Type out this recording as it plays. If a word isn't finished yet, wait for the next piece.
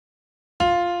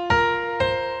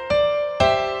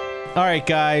All right,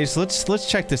 guys, let's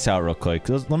check this out real quick.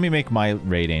 Let me make my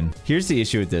rating. Here's the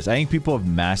issue with this. I think people have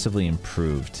massively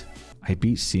improved. I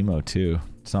beat Simo too.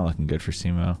 It's not looking good for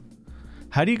Simo.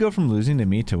 How do you go from losing to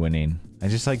me to winning? I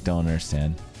just like don't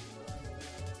understand.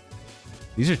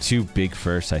 These are two big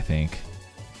firsts, I think.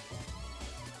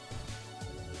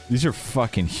 These are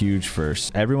fucking huge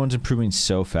firsts. Everyone's improving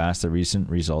so fast. The recent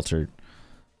results are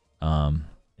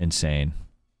insane.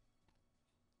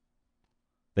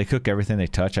 They cook everything they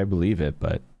touch. I believe it,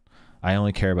 but I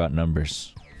only care about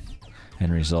numbers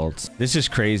and results. This is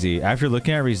crazy. After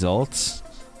looking at results...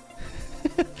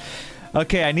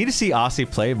 Okay, I need to see Aussie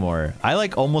play more. I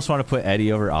like almost want to put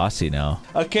Eddie over Aussie now.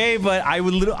 Okay, but I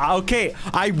would okay,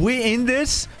 I went in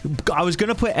this. I was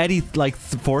gonna put Eddie like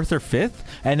 4th or 5th,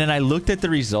 and then I looked at the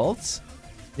results,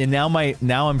 and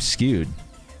now I'm skewed.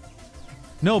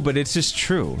 No, but it's just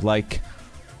true. Like,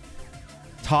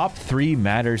 top 3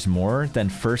 matters more than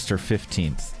 1st or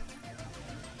 15th.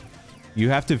 You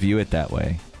have to view it that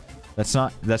way.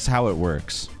 That's how it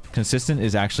works. Consistent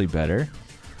is actually better.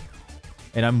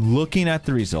 And I'm looking at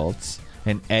the results,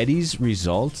 and Eddie's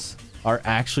results are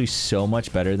actually so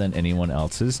much better than anyone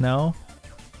else's now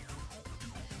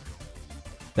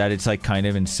that it's like kind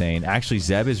of insane. Actually,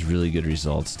 Zeb has really good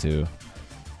results too.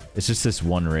 It's just this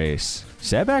one race.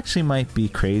 Zeb actually might be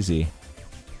crazy.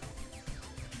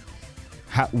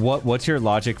 What's your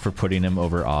logic for putting him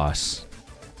over Os?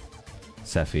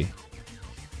 Sephi.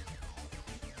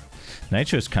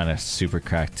 Nitro's kind of super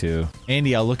cracked too.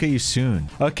 Andy, I'll look at you soon.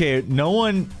 Okay, no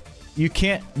one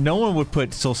would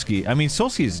put Solski. I mean,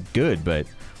 Solski is good, but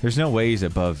there's no way he's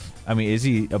above. I mean, is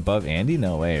he above Andy?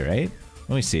 No way, right?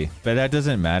 Let me see. But that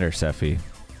doesn't matter, Sephi.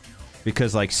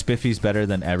 Because like Spiffy's better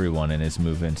than everyone and his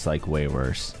movement's like way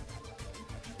worse.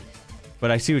 But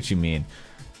I see what you mean.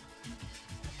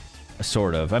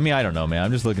 Sort of. I mean, I don't know, man.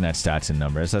 I'm just looking at stats and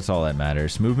numbers. That's all that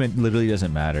matters. Movement literally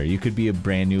doesn't matter. You could be a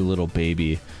brand new little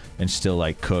baby and still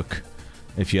like cook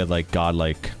if you had like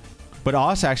godlike. But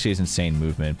Os actually has insane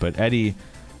movement. But Eddie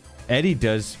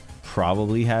does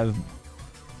probably have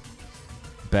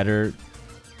better.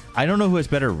 I don't know who has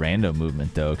better random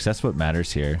movement though, because that's what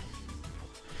matters here.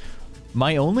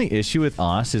 My only issue with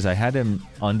Os is I had him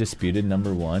undisputed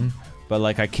 #1, but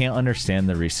like I can't understand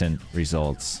the recent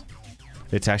results.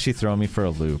 It's actually throwing me for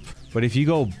a loop. But if you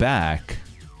go back,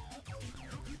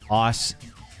 Os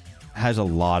has a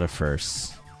lot of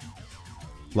firsts.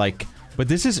 Like, but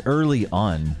this is early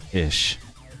on-ish.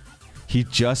 He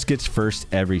just gets first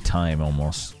every time,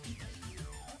 almost.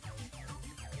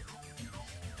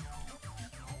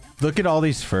 Look at all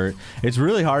these firsts. It's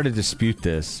really hard to dispute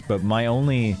this, but my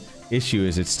only issue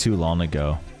is it's too long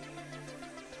ago.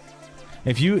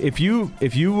 If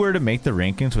you were to make the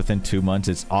rankings within 2 months,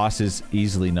 it's Os is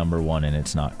easily #1 and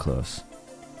it's not close.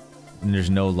 And there's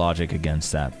no logic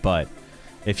against that. But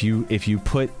if you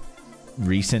put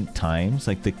recent times,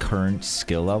 like the current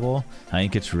skill level, I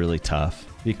think it's really tough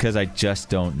because I just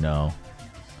don't know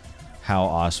how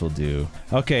Os will do.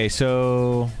 Okay,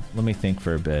 so let me think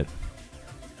for a bit.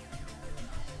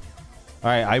 All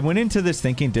right, I went into this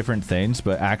thinking different things,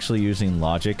 but actually using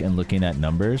logic and looking at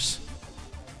numbers.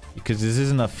 Because this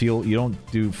isn't a feel, you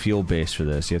don't do feel based for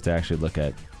this. You have to actually look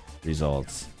at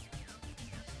results.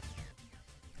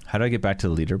 How do I get back to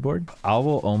the leaderboard? I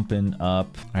will open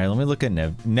up. All right, let me look at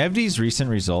Nevdi's recent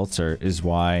results is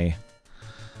why.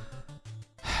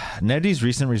 Nevdi's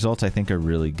recent results I think are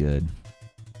really good.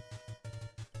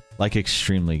 Like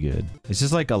extremely good. It's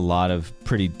just like a lot of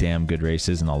pretty damn good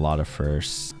races and a lot of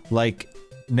firsts. Like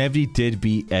Nevdi did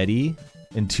beat Eddie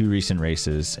in 2 recent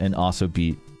races and also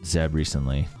beat Zeb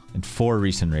recently. In 4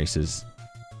 recent races,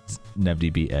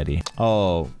 Nevdi beat Eddie.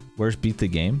 Oh, where's beat the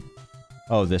game?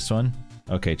 Oh, this one?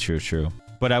 Okay, true.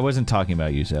 But I wasn't talking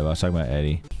about you, Zeb. I was talking about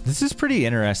Eddie. This is pretty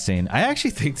interesting. I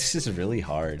actually think this is really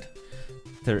hard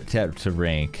to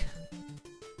rank.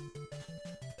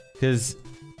 Because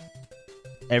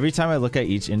every time I look at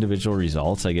each individual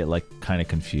results, I get like kind of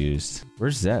confused.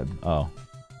 Where's Zeb? Oh.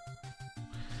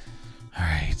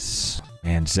 Alright.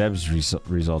 Man, Zeb's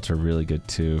results are really good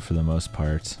too, for the most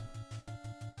part.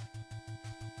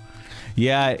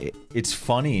 Yeah, it's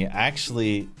funny.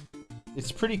 Actually,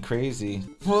 it's pretty crazy.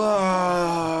 Huh.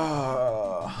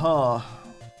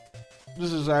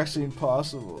 This is actually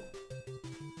impossible.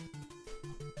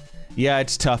 Yeah,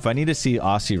 it's tough. I need to see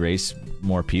Aussie race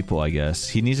more people, I guess.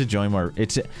 He needs to join more.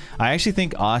 I actually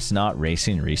think Os not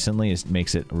racing recently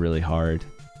makes it really hard.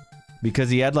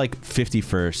 Because he had like 50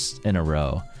 firsts in a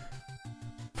row.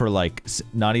 For like,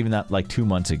 not even that, like 2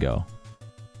 months ago.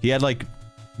 He had like,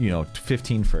 you know,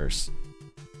 15 firsts.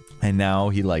 And now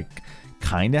he like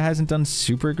kind of hasn't done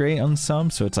super great on some,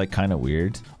 so it's like kind of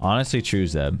weird. Honestly, true,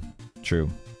 Zeb. True.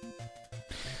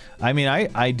 I mean,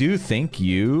 I do think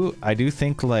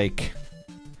like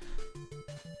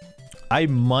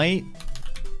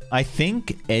I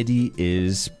think Eddie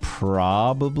is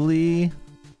probably...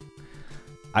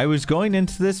 I was going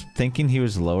into this thinking he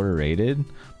was lower rated,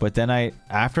 but then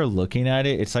after looking at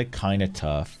it, it's like kind of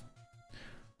tough.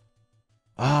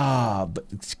 But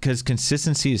because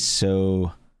consistency is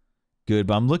so good,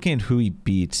 but I'm looking at who he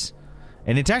beats,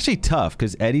 and it's actually tough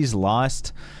because Eddie's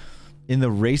lost in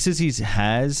the races he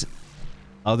has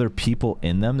other people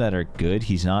in them that are good.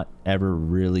 He's not ever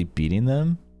really beating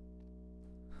them,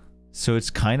 so it's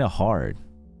kind of hard.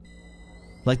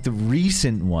 Like the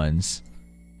recent ones,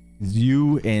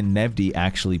 you and Nevdi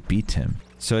actually beat him,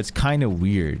 so it's kind of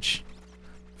weird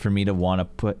for me to want to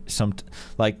put some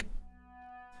like,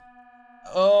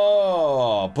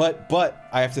 oh, but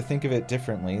I have to think of it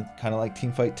differently, kind of like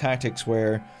Teamfight Tactics,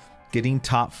 where getting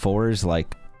top 4 is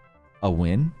like a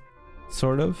win,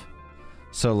 sort of.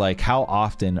 So like, how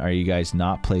often are you guys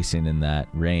not placing in that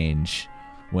range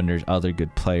when there's other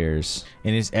good players?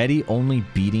 And is Eddie only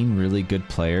beating really good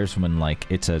players when like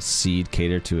it's a seed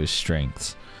catered to his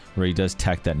strengths, where he does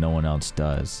tech that no one else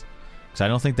does? Because I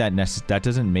don't think that that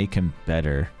doesn't make him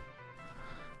better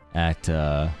at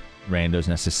randos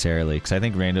necessarily, because I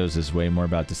think randos is way more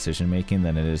about decision making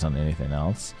than it is on anything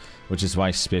else, which is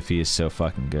why Spiffy is so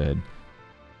fucking good.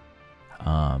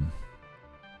 I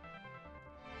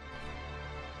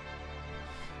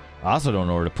also don't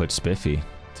know where to put Spiffy,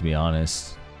 to be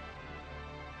honest.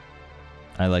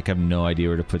 I like have no idea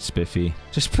where to put Spiffy.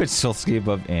 Just put Solsky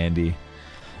above Andy.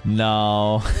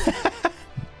 No.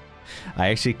 I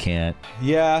actually can't.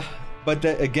 Yeah, but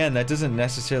again, that doesn't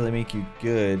necessarily make you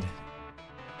good.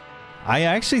 I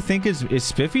actually think is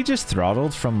Spiffy just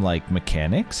throttled from like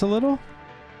mechanics a little?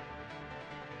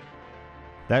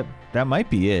 That might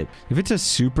be it. If it's a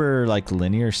super like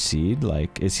linear seed,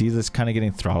 like is he just kind of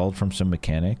getting throttled from some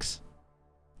mechanics?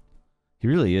 He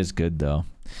really is good though.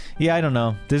 Yeah, I don't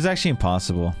know. This is actually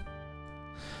impossible.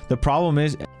 The problem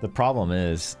is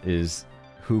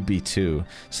who B2.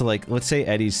 So like, let's say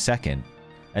Eddie's second,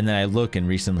 and then I look and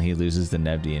recently he loses to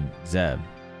Nevdi and Zeb.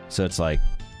 So it's like,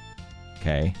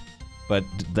 okay, but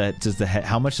that does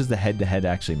how much does the head-to-head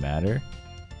actually matter?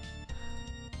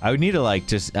 I would need to like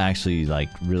just actually like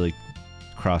really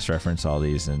cross-reference all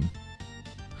these, and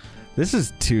this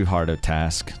is too hard a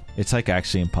task. It's like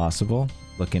actually impossible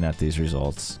looking at these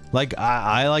results. Like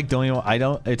I like don't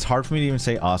even, it's hard for me to even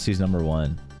say Aussie's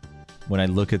 #1 when I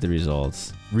look at the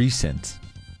results.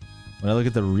 When I look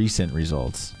at the recent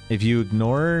results. If you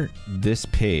ignore this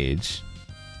page,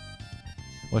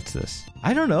 what's this?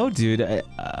 I don't know, dude.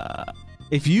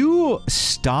 If you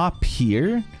stop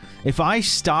here, if I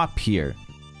stop here,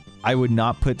 I would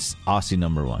not put Aussie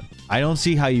 #1. I don't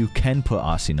see how you can put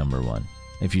Aussie #1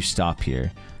 if you stop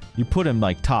here. You put him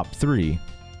like top 3.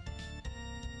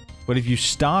 But if you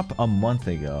stop a month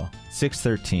ago,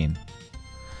 613,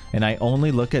 and I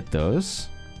only look at those,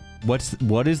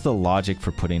 what is the logic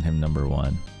for putting him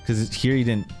 #1? Because here he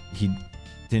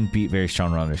didn't beat very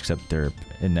strong runners except Derp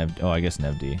and oh, I guess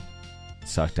Nevdi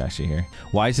sucked actually here.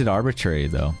 Why is it arbitrary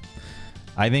though?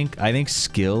 I think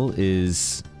skill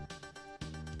is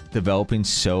developing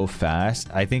so fast.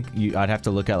 I think I'd have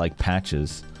to look at like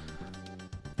patches.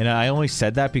 And I only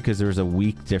said that because there was a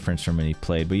week difference from when he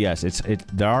played. But yes,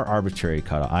 there are arbitrary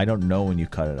cutoff. I don't know when you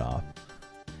cut it off.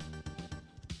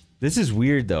 This is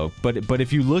weird though. But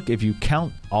if you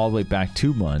count all the way back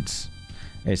 2 months,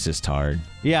 it's just hard.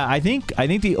 Yeah, I think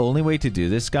the only way to do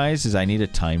this, guys, is I need a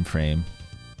time frame.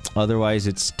 Otherwise,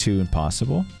 it's too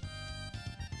impossible.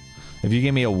 If you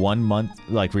give me a 1 month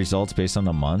like results based on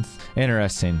a month,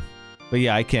 interesting. But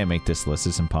yeah, I can't make this list.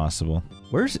 It's impossible.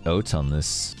 Where's Oates on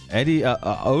this? Eddie,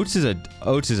 Oates is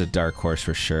a dark horse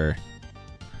for sure.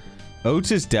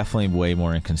 Oates is definitely way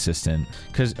more inconsistent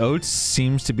because Oates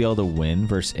seems to be able to win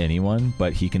versus anyone,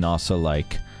 but he can also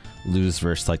like lose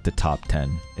versus like the top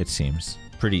 10. It seems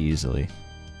pretty easily.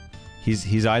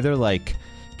 He's either like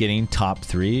getting top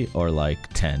 3 or like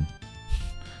 10.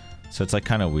 So it's like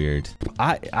kind of weird.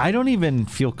 I don't even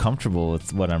feel comfortable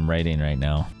with what I'm writing right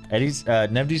now.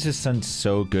 Nevdi's just done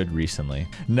so good recently.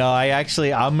 No,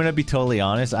 I'm gonna be totally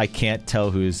honest. I can't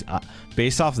tell who's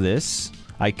based off this.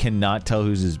 I cannot tell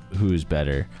who's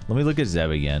better. Let me look at Zeb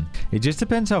again. It just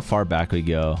depends how far back we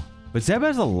go. But Zeb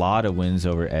has a lot of wins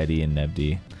over Eddie and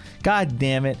Nevdi. God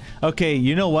damn it. Okay,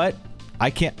 you know what?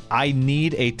 I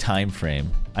need a time frame.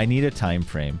 I need a time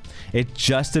frame. It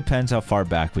just depends how far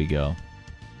back we go.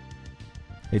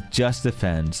 It just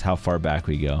depends how far back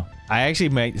we go. I actually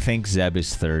might think Zeb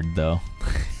is 3rd though.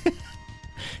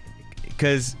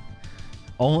 Because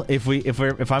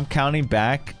if I'm counting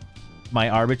back my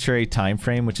arbitrary time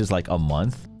frame, which is like a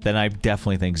month, then I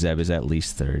definitely think Zeb is at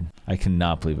least third. I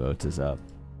cannot believe Oats is up.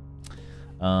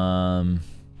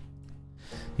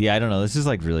 Yeah, I don't know. This is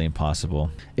like really impossible.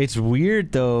 It's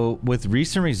weird though. With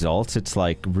recent results, it's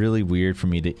like really weird for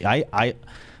me to...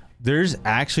 There's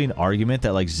actually an argument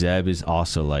that like Zeb is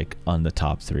also like on the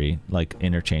top 3, like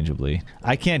interchangeably.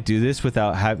 I can't do this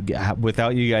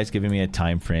without you guys giving me a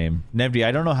time frame. Nevdi,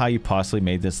 I don't know how you possibly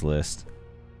made this list.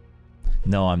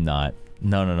 No, I'm not.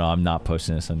 No, I'm not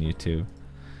posting this on YouTube.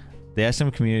 The SM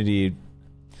community,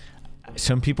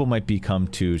 some people might become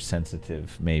too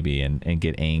sensitive maybe and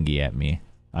get angry at me.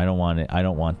 I don't want it. I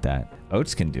don't want that.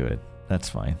 Oats can do it. That's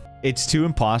fine. It's too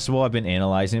impossible. I've been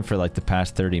analyzing for like the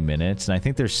past 30 minutes, and I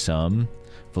think there's some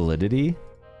validity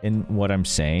in what I'm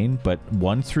saying, but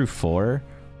 1 through 4,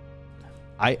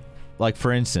 like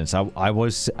for instance, I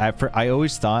always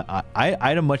thought I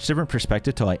had a much different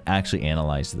perspective till I actually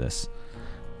analyzed this.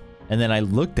 And then I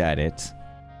looked at it,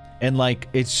 and like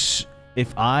it's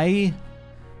if I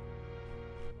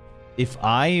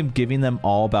am giving them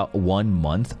all about 1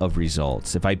 month of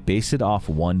results, if I base it off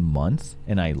 1 month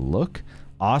and I look,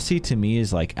 Aussie to me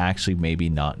is like actually maybe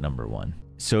not number 1.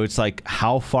 So it's like,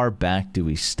 how far back do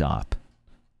we stop?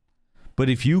 But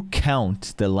if you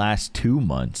count the last 2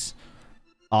 months,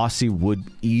 Aussie would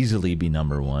easily be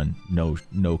number 1.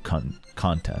 No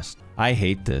contest. I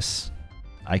hate this.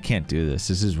 I can't do this.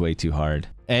 This is way too hard.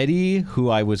 Eddie, who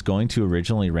I was going to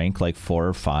originally rank like 4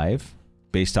 or 5,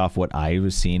 based off what I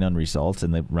was seeing on results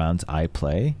in the rounds I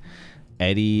play,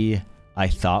 Eddie I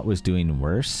thought was doing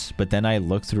worse, but then I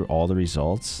looked through all the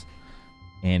results,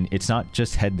 and it's not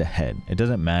just head to head. It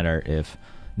doesn't matter if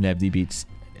Nebdi beats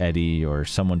Eddie or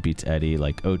someone beats Eddie,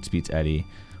 like Oats beats Eddie.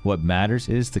 What matters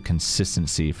is the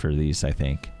consistency for these, I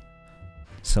think.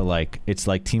 So like, it's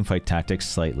like teamfight tactics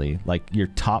slightly. Like your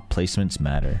top placements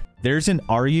matter. There's an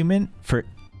argument.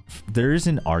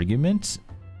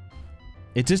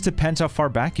 It just depends how far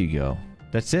back you go.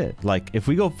 That's it. Like if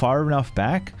we go far enough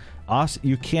back,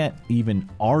 you can't even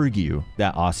argue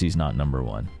that Aussie's not number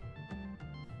 1.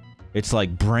 It's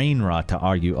like brain rot to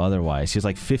argue otherwise. He's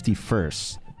like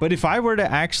 51st. But if I were to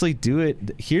actually do it,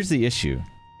 here's the issue.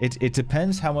 It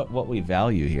depends how much what we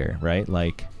value here, right?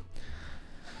 Like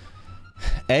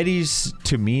Eddie's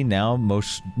to me now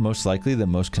most likely the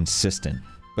most consistent.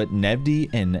 But Nebdi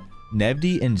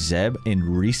and Zeb in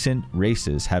recent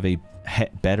races have a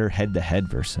better head-to-head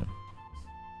versus him.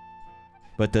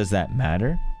 But does that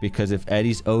matter? Because if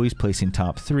Eddie's always placing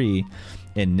top 3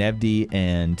 and Nebdi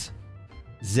and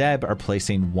Zeb are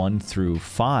placing 1 through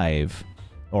 5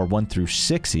 or 1 through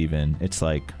 6 even, it's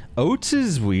like Oats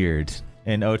is weird.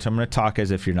 And Oats, I'm going to talk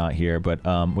as if you're not here, but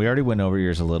we already went over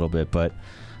yours a little bit, but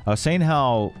I was saying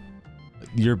how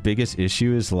your biggest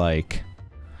issue is like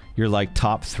you're like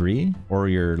top 3 or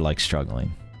you're like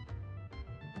struggling.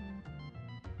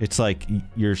 It's like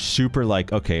you're super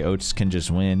like, okay, Oats can just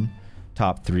win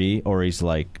top 3 or he's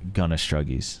like gonna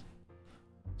struggies.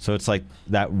 So it's like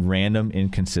that random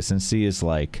inconsistency is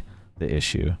like the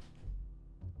issue.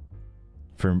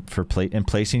 And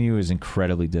placing you is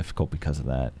incredibly difficult because of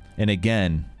that. And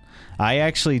again, I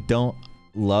actually don't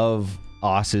love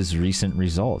Oss's recent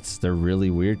results. They're really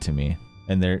weird to me.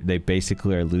 And they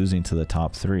basically are losing to the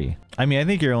top 3. I mean, I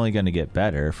think you're only going to get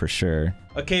better for sure.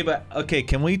 Okay, but okay,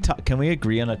 can we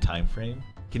agree on a time frame?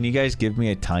 Can you guys give me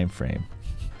a time frame?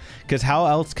 Because how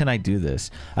else can I do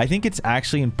this? I think it's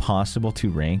actually impossible to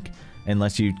rank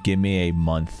unless you give me a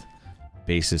month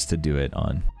basis to do it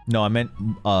on. No, I meant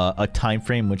a time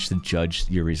frame which to judge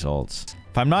your results.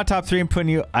 If I'm not top 3, I'm putting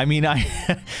you. I mean, I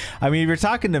mean, if you're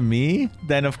talking to me,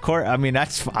 then of course. I mean,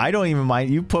 I don't even mind.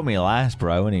 You put me last,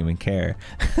 bro. I wouldn't even care.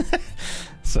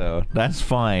 So that's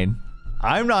fine.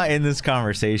 I'm not in this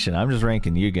conversation. I'm just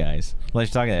ranking you guys. Unless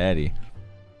you're talking to Eddie.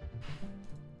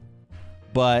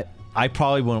 But I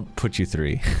probably won't put you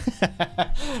 3.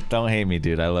 Don't hate me,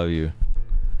 dude. I love you.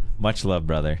 Much love,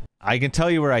 brother. I can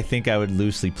tell you where I think I would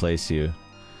loosely place you.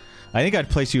 I think I'd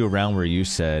place you around where you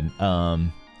said.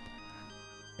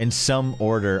 In some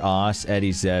order, Oss,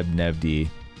 Eddie, Zeb, Nevdi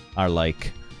are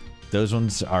like, those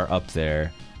ones are up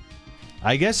there.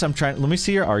 I guess I'm trying. Let me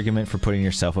see your argument for putting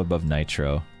yourself above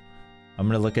Nitro. I'm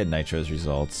gonna look at Nitro's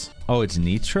results. Oh, it's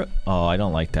Nitro? Oh, I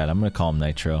don't like that. I'm gonna call him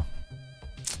Nitro.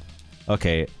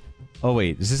 Okay. Oh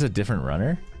wait, is this a different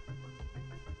runner?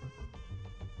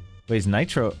 Wait, is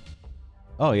Nitro?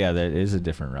 Oh yeah, that is a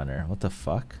different runner. What the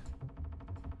fuck?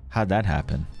 How'd that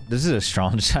happen? This is a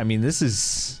strong. I mean, this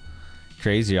is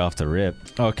crazy off the rip.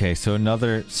 Okay, so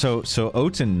another. So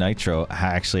Oats and Nitro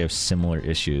actually have similar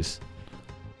issues.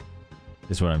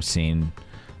 Is what I'm seeing,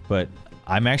 but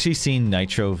I'm actually seeing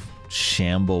Nitro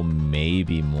Shamble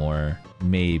maybe more.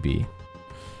 Maybe.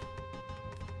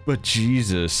 But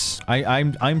Jesus.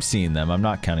 I'm seeing them. I'm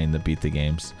not counting the beat the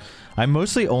games. I'm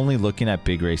mostly only looking at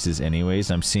big races anyways.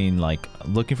 I'm seeing like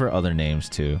looking for other names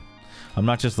too. I'm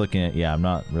not just looking at I'm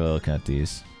not really looking at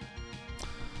these.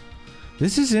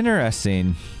 This is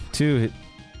interesting too.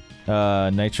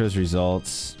 Nitro's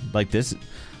results like this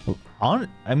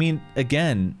I mean,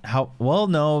 again,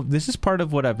 no, this is part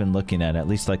of what I've been looking at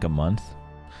least like a month.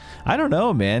 I don't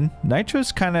know, man.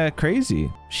 Nitro's kind of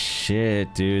crazy.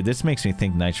 Shit, dude. This makes me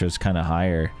think Nitro's kind of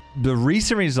higher. The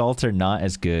recent results are not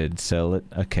as good, so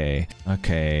okay.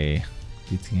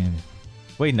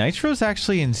 Wait, Nitro's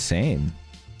actually insane.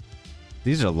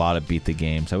 These are a lot of beat the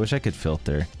games. I wish I could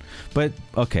filter. But,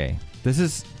 okay. This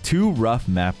is 2 rough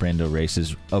map rando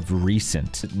races of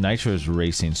recent. Nitro is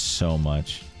racing so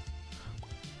much.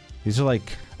 These are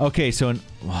like... Okay, so...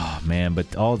 Oh, man,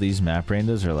 but all these map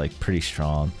randos are like pretty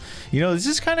strong. You know, this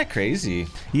is kind of crazy.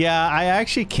 Yeah, I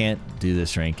actually can't do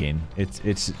this ranking.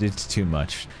 It's too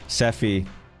much. Sephi.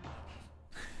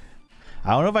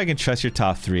 I don't know if I can trust your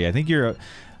top 3. I think you're...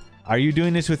 Are you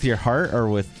doing this with your heart or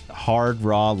with hard,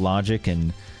 raw logic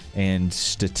and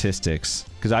statistics?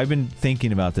 Because I've been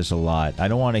thinking about this a lot. I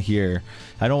don't want to hear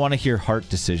heart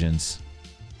decisions.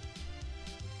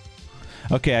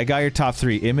 Okay, I got your top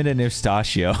 3. Imit and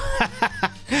Eustachio.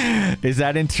 Is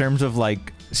that in terms of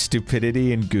like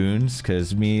stupidity and goons?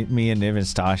 Because me and Niv and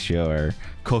Eustachio are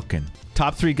cooking.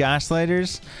 Top 3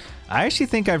 gaslighters. I actually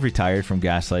think I've retired from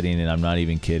gaslighting, and I'm not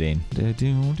even kidding.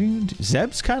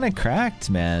 Zeb's kind of cracked,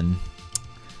 man.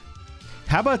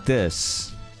 How about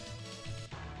this?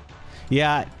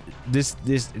 Yeah, this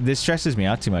stresses me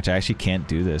out too much. I actually can't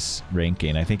do this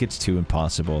ranking. I think it's too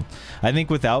impossible. I think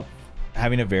without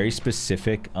having a very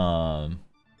specific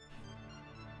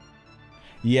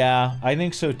yeah, I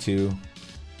think so too.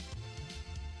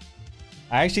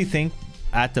 I actually think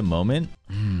at the moment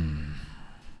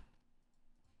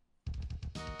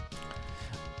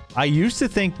I used to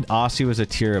think Aussie was a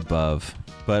tier above,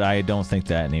 but I don't think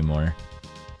that anymore.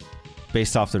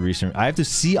 Based off the recent, I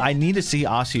need to see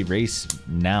Aussie race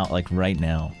now, like right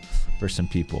now, for some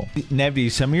people. Nevy,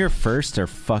 some of your firsts are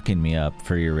fucking me up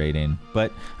for your rating,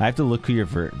 but I have to look who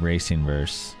you're racing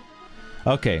verse.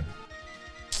 Okay.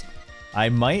 I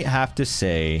might have to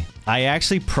say, I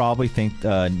actually probably think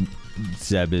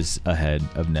Zeb is ahead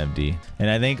of Nevdi. And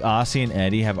I think Aussie and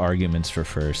Eddie have arguments for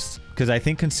first. Because I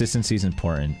think consistency is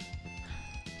important.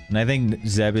 And I think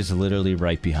Zeb is literally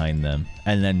right behind them.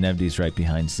 And then Nevdi's right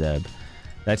behind Zeb.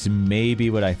 That's maybe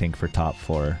what I think for top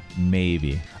 4.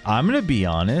 Maybe. I'm going to be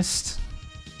honest.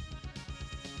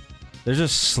 There's a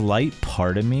slight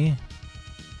part of me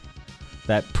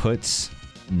that puts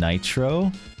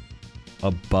Nitro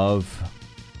above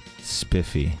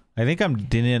Spiffy. I think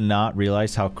did not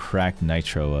realize how cracked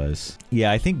Nitro was.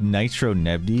 Yeah, I think Nitro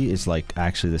Nevdi is like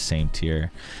actually the same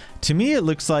tier. To me, it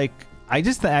looks like I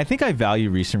think I value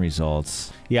recent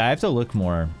results. Yeah, I have to look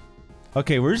more.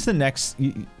 Okay, where's the next?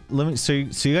 So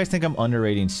you guys think I'm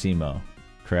underrating Simo,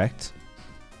 correct?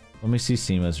 Let me see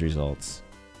Simo's results.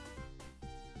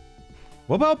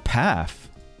 What about Paf?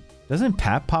 Doesn't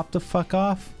Paf pop the fuck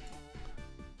off?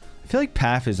 I feel like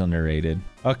Paf is underrated.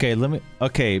 Okay,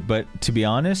 okay, but to be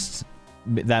honest,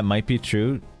 that might be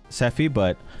true, Sephi,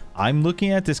 but I'm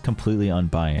looking at this completely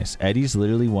unbiased. Eddie's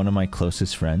literally one of my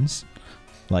closest friends,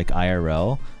 like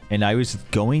IRL, and I was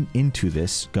going into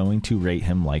this going to rate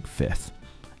him like 5th,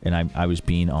 and I was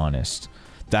being honest.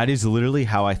 That is literally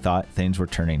how I thought things were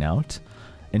turning out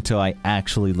until I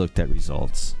actually looked at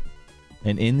results.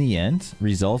 And in the end,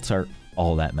 results are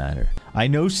all that matter. I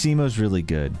know Simo's really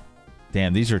good.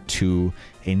 Damn, these are 2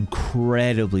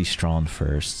 incredibly strong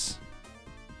firsts.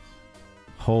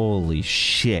 Holy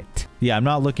shit. Yeah, I'm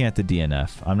not looking at the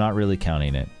DNF. I'm not really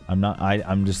counting it.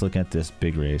 I'm just looking at this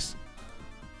big race.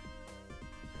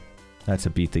 That's a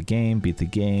beat the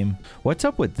game. What's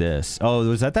up with this? Oh,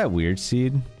 was that weird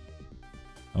seed?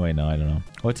 Oh wait, no, I don't know.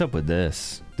 What's up with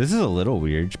this? This is a little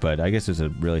weird, but I guess it's a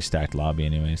really stacked lobby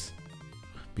anyways.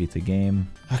 Beat the game.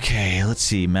 Okay, let's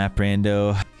see. Map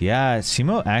rando. Yeah,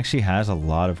 Simo actually has a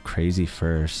lot of crazy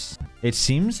firsts. It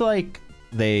seems like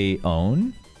they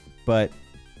own, but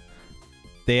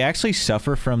they actually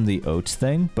suffer from the oats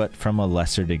thing, but from a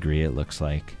lesser degree, it looks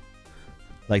like.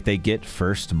 Like they get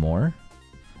first more,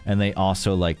 and they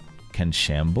also like can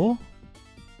shamble.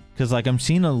 Because like I'm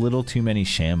seeing a little too many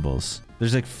shambles.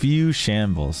 There's like few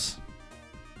shambles.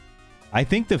 I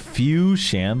think the few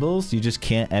shambles, you just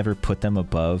can't ever put them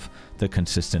above the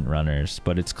consistent runners,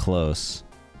 but it's close.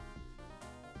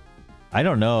 I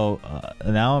don't know.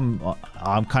 Now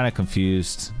I'm kind of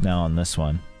confused now on this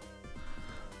one.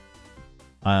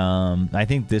 I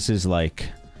think this is like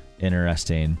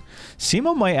interesting.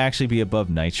 Simo might actually be above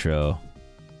Nitro.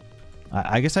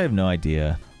 I guess I have no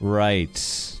idea.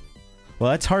 Right.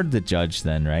 Well, that's hard to judge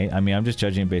then, right? I mean, I'm just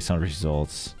judging based on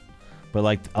results. But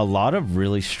like a lot of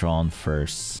really strong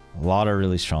firsts. A lot of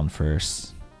really strong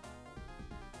firsts.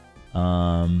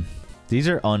 These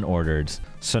are unordered.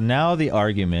 So now the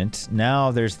argument.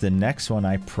 Now there's the next one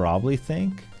I probably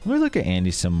think. Let me look at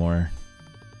Andy some more.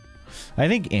 I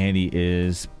think Andy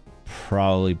is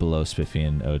probably below Spiffy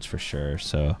and Oats for sure.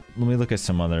 So let me look at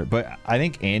some other. But I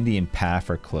think Andy and Paf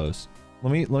are close.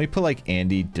 Let me put like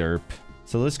Andy, Derp.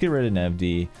 So let's get rid of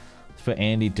Nevdi. Let's put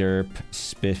Andy, Derp,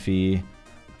 Spiffy.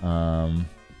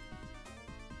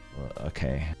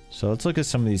 Okay. So let's look at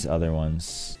some of these other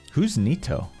ones. Who's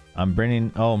Nito? I'm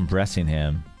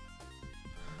Bressingham.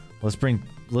 Let's bring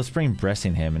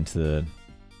Bressingham into the.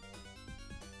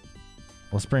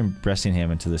 Let's bring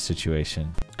Bressingham into the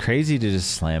situation. Crazy to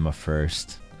just slam a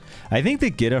first. I think to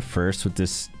get a first with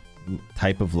this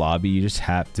type of lobby, you just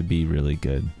have to be really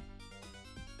good.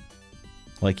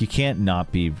 Like, you can't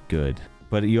not be good.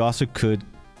 But you also could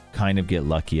kind of get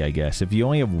lucky, I guess. If you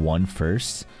only have one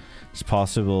first, it's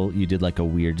possible you did like a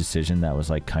weird decision that was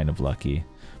like kind of lucky.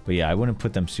 But yeah, I wouldn't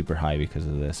put them super high because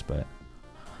of this, but...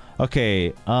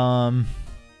 Okay, oh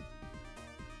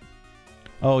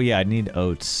yeah, I need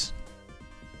Oats.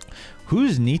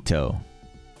 Who's Nito?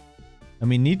 I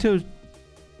mean,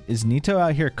 is Nito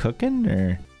out here cooking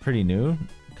or pretty new?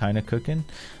 Kind of cooking.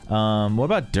 What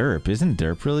about Derp? Isn't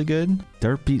Derp really good?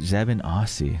 Derp beat Zeb and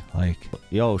Aussie. Like,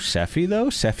 yo, Seffi though?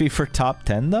 Seffi for top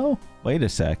 10 though? Wait a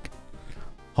sec.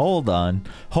 Hold on.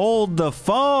 Hold the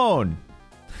phone!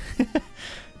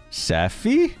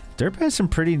 Seffi? Derp has some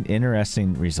pretty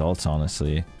interesting results,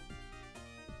 honestly.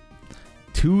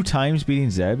 2 times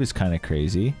beating Zeb is kind of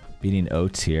crazy. Beating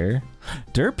Oats here.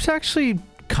 Derp's actually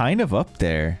kind of up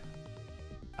there.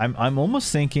 I'm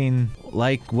almost thinking,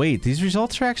 like, wait, these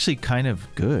results are actually kind of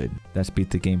good. That's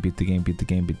beat the game, beat the game, beat the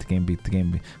game, beat the game, beat the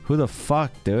game. Who the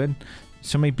fuck, dude?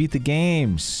 Somebody beat the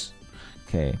games.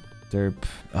 Okay, Derp.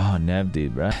 Oh, Nev,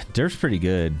 dude, bro. Derp's pretty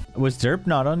good. Was Derp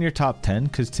not on your top 10?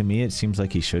 Because to me, it seems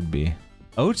like he should be.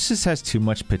 Oats just has too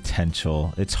much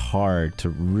potential. It's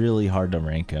really hard to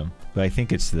rank him. But I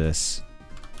think it's this.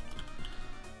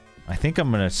 I think I'm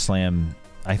going to slam.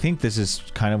 I think this is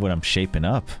kind of what I'm shaping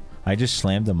up. I just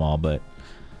slammed them all, and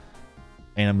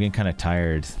I'm getting kind of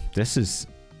tired. This is...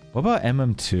 What about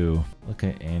MM2? Look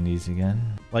at Andy's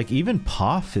again. Like, even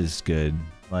Poff is good.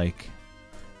 Like,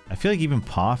 I feel like even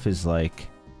Poff is, like,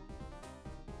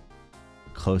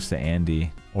 close to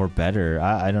Andy. Or better.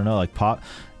 I don't know. Like, Poff...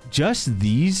 Just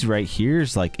these right here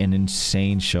is, like, an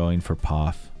insane showing for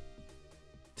Poff.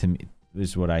 To me,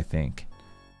 is what I think.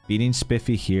 Beating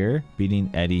Spiffy here. Beating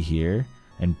Eddie here.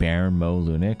 And Baron, Mo,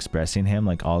 Lunix, Bressingham,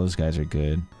 like all those guys are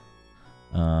good.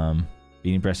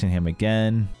 Beating Bressingham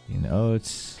again. Beating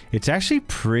Oats. It's actually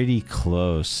pretty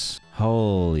close.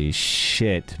 Holy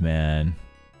shit, man.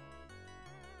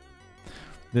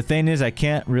 The thing is, I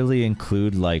can't really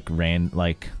include like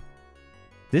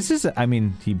this is, I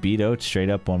mean, he beat Oats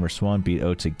straight up 1v1, beat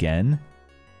Oats again.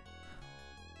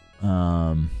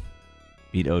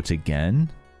 Beat Oats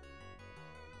again.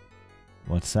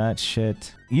 What's that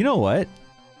shit? You know what?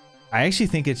 I actually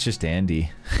think it's just Andy.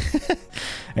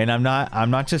 And I'm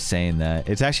not just saying that.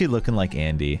 It's actually looking like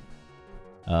Andy.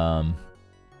 I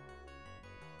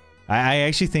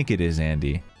actually think it is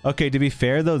Andy. Okay, to be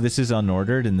fair though, this is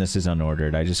unordered and this is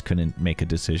unordered. I just couldn't make a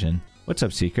decision. What's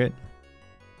up, Secret?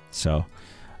 So,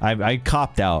 I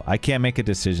copped out. I can't make a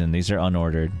decision. These are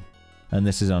unordered. And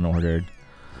this is unordered.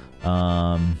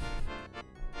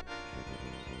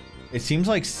 It seems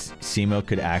like Simo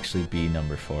could actually be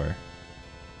number 4.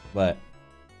 But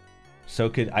so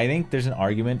could I think there's an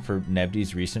argument for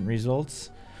Nevdi's recent results.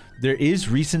 There is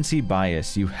recency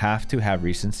bias. You have to have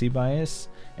recency bias,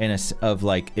 and of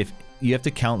like if you have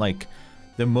to count like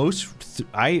the most.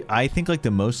 I think like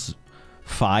the most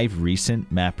 5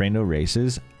 recent Map Rando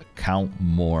races count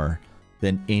more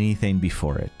than anything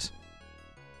before it.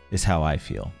 Is how I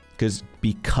feel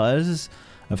because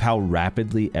of how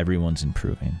rapidly everyone's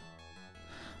improving.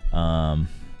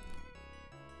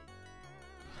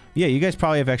 Yeah, you guys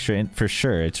probably have extra for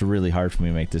sure. It's really hard for me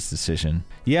to make this decision.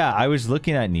 Yeah, I was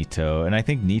looking at Nito, and I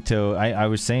think Nito... I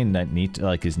was saying that Nito...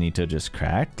 Like, is Nito just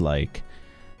cracked? Like...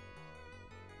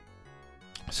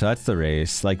 So that's the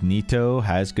race. Like, Nito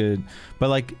has good... But,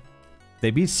 like,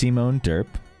 they beat Simo and Derp.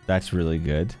 That's really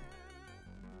good.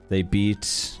 They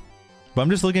beat... But I'm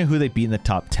just looking at who they beat in the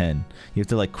top 10. You have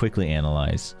to, like, quickly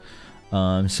analyze.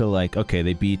 So, like, okay,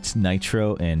 they beat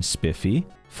Nitro and Spiffy.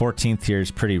 14th here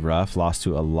is pretty rough. Lost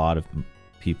to a lot of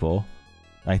people.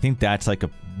 I think that's like a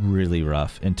really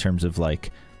rough in terms of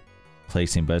like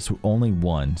placing, but it's only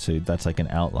 1, so that's like an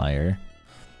outlier.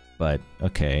 But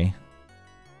okay.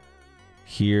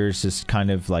 Here's just kind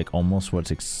of like almost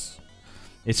what's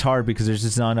it's hard because there's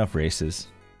just not enough races.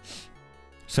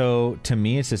 So to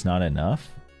me, it's just not enough.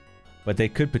 But they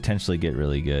could potentially get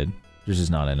really good. There's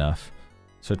just not enough.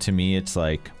 So to me, it's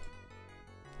like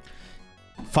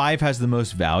 5 has the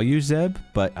most value, Zeb,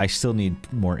 but I still need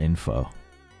more info.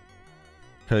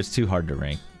 So it's too hard to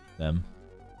rank them.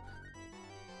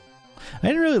 I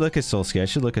didn't really look at Solski. I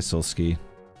should look at Solski.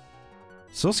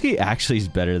 Solski actually is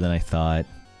better than I thought.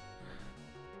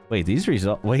 Wait, these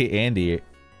results... Wait, Andy,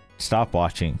 stop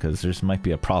watching because there might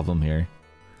be a problem here.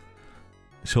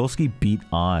 Solski beat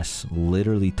Os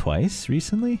literally twice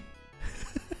recently?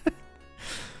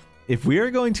 If we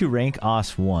are going to rank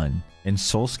Os 1 and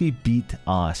Solski beat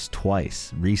Os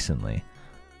twice recently.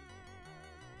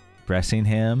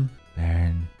 Bressingham,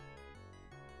 Baron.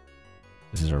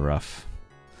 This is a rough.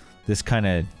 This kind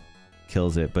of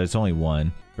kills it, but it's only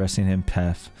 1. Bressingham,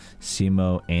 Pef,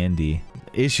 Simo, Andy.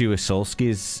 Issue with Solski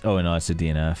is... Oh, no, it's a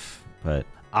DNF. But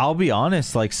I'll be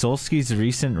honest, like Solski's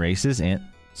recent races and...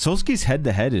 Solski's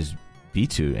head-to-head is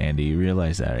B2, Andy. You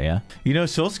realize that, yeah? You know,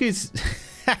 Solski's...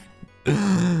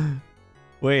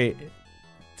 Wait.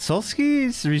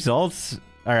 Solski's results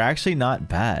are actually not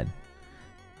bad.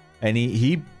 And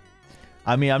he...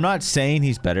 I mean, I'm not saying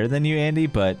he's better than you, Andy,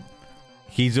 but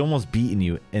he's almost beaten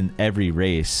you in every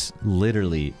race,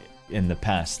 literally, in the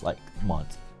past, like,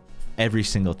 month. Every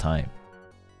single time.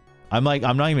 I'm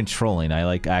not even trolling. I,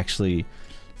 like, actually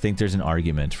think there's an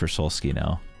argument for Solski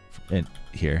now. And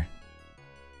here.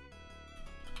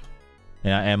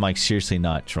 And I am like seriously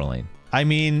not trolling. I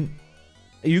mean,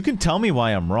 you can tell me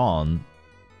why I'm wrong.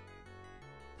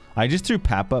 I just threw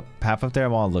Pap up there. I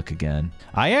want to look again.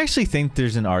 I actually think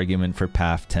there's an argument for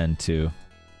PAF 10 too.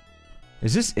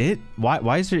 Is this it?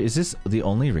 Why is there? Is this the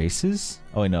only races?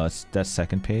 Oh wait, no, that's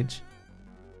second page.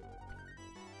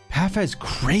 PAF has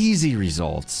crazy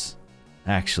results.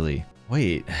 Actually,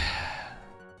 wait.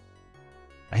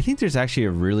 I think there's actually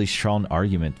a really strong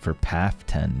argument for PAF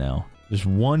 10 now. There's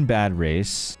one bad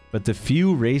race, but the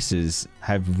few races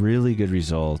have really good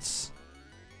results.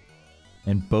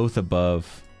 And both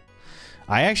above.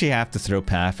 I actually have to throw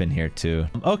PAF in here too.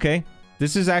 Okay,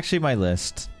 this is actually my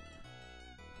list.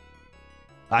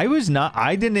 I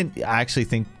didn't actually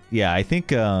think, yeah, I think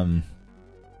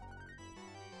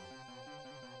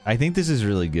this is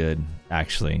really good,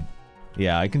 actually.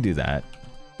 Yeah, I can do that.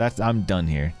 I'm done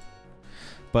here.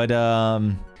 But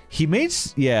he made,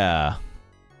 yeah.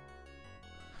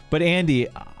 But Andy,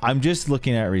 I'm just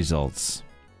looking at results.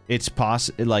 It's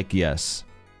possible, like, yes.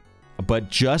 But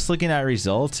just looking at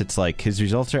results, it's like his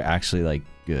results are actually like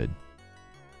good.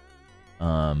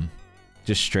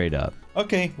 Just straight up.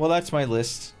 Okay, well that's my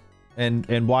list.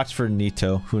 And watch for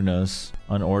Nito, who knows?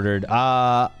 Unordered.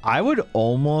 I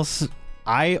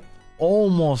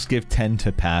almost give 10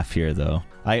 to PAF here though.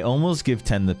 I almost give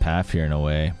 10 to PAF here in a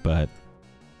way, but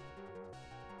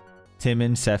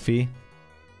Timon, Seffi.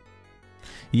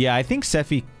 Yeah, I think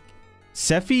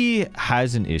Seffi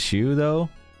has an issue though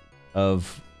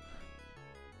of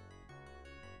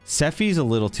Seffi's a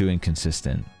little too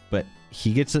inconsistent, but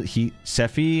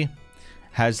Seffi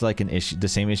has like an issue, the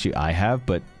same issue I have,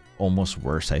 but almost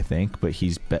worse, I think. But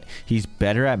he's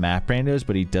better at map randos,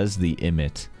 but he does the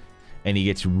emit, and he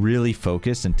gets really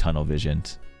focused and tunnel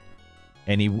visioned.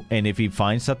 And if he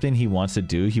finds something he wants to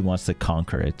do, he wants to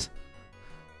conquer it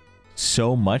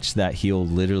so much that he'll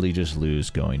literally just lose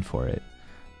going for it.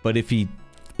 But if he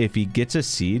gets a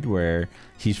seed where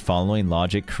he's following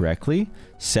logic correctly,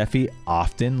 Seffi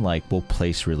often like will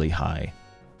place really high.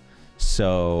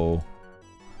 So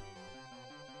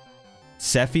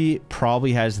Seffi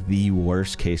probably has the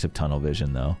worst case of tunnel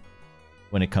vision though,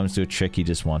 when it comes to a trick he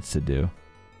just wants to do.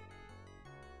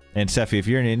 And Seffi, if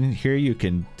you're in here, you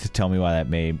can tell me why that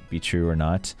may be true or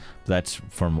not. That's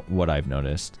from what I've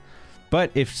noticed. But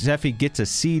if Seffi gets a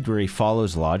seed where he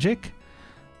follows logic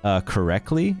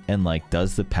correctly and like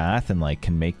does the path and like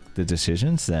can make the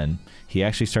decisions, then he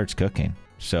actually starts cooking.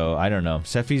 So I don't know.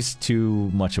 Seffi's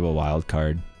too much of a wild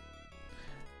card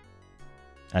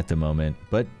at the moment.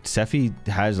 But Seffi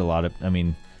has a lot of, I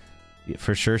mean,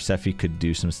 for sure Seffi could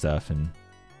do some stuff and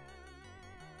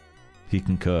he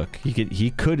can cook.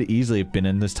 He could easily have been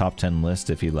in this top 10 list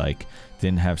if he like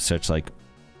didn't have such like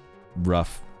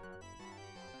rough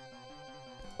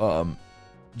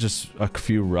just a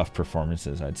few rough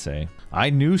performances, I'd say. I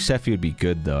knew Seffi would be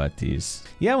good though at these.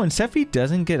 Yeah, when Seffi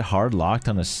doesn't get hard locked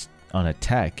on a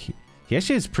tech, he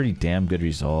actually has pretty damn good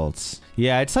results.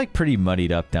 Yeah, it's like pretty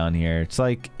muddied up down here. It's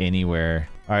like anywhere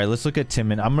All right, let's look at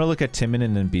Timon. I'm gonna look at Timon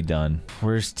and then be done.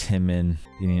 Where's Timon?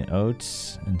 Beating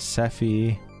Oats and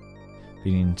Sephi.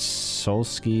 Beating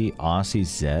Solski, Aussie,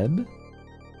 Zeb.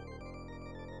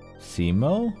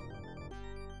 Simo.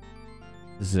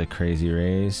 This is a crazy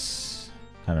race.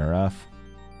 Kind of rough.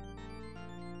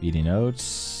 Beating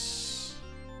Oats.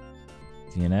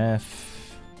 DNF.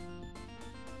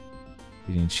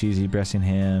 Beating Cheesy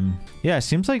Bressingham. Yeah, it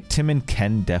seems like Timon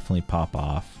can definitely pop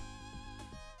off.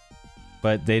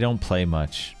 But they don't play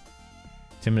much.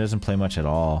 Timon doesn't play much at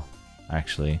all,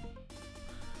 actually.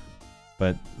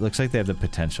 But looks like they have the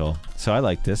potential. So I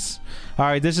like this.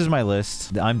 Alright, this is my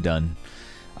list. I'm done.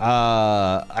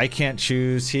 I can't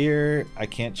choose here. I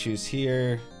can't choose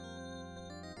here.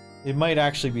 It might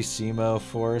actually be Simo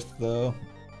fourth, though.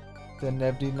 Then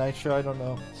Nebdi Nitro, I don't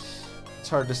know. It's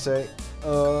hard to say.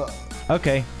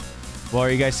 Okay. Well,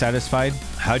 are you guys satisfied?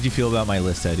 How'd you feel about my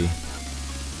list, Eddie?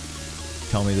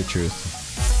 Tell me the truth.